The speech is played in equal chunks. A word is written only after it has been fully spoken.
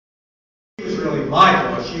really my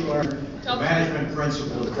boss. She learned the management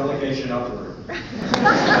principle of delegation upward.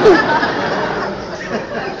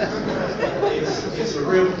 It's a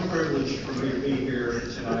real privilege for me to be here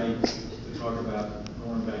tonight to talk about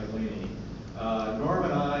Norm Baglini. Norm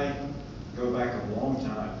and I go back a long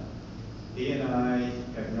time. He and I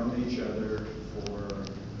have known each other for,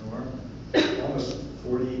 Norm, almost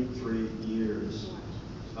 43 years.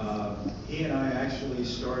 He and I actually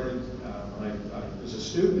started when I was a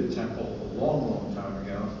student at Temple a long, long time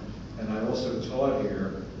ago, and I also taught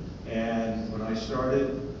here. And when I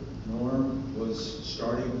started, Norm was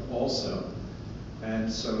starting also.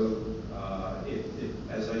 And so,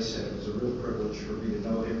 as I said, it was a real privilege for me to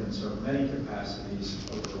know him in so many capacities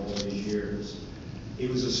over all these years. He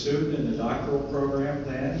was a student in the doctoral program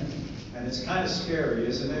then, and it's kind of scary,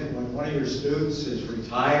 isn't it, when one of your students is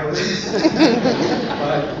retiring?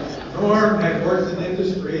 But Norm had worked in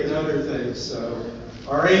industry and other things, so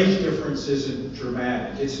our age difference isn't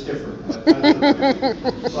dramatic. It's different,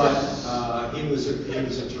 but he was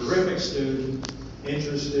a terrific student,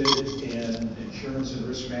 interested in insurance and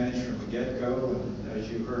risk management from the get-go, and as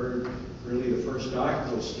you heard, really the first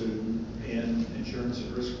doctoral student in insurance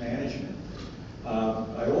and risk management.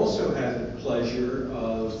 I also had the pleasure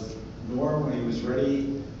of Norm, when he was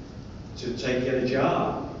ready to get a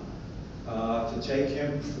job, to take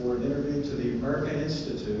him for an interview to the American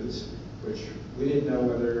Institutes, which we didn't know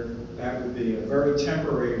whether that would be a very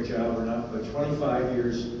temporary job or not, but 25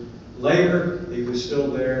 years later, he was still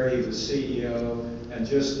there, he was CEO, and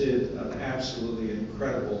just did an absolutely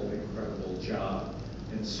incredible, incredible job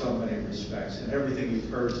in so many respects. And everything you've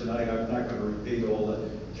heard tonight, I'm not going to repeat all the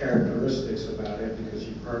characteristics about it because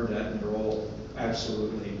you've heard that and they're all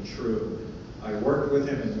absolutely true. I worked with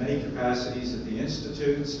him in many capacities at the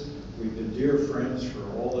institutes. We've been dear friends for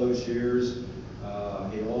all those years.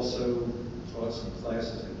 He also taught some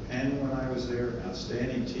classes at Penn when I was there, an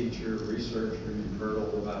outstanding teacher, researcher, you've heard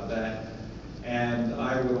all about that. And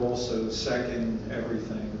I would also second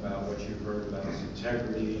everything about what you've heard about his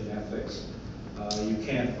integrity and ethics. You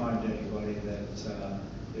can't find anybody that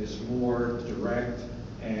is more direct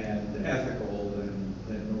and ethical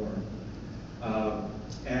than Norm.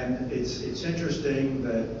 And it's interesting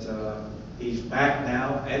that he's back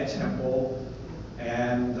now at Temple,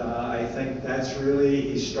 and I think that's really,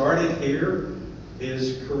 he started here.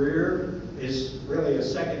 His career is really a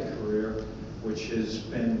second career, which has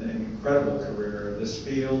been an incredible career in this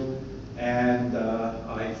field, and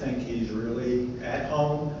I think he's really at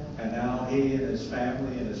home, and now he and his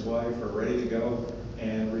family and his wife are ready to go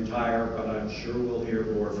and retire, but I'm sure we'll hear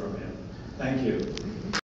more from him. Thank you.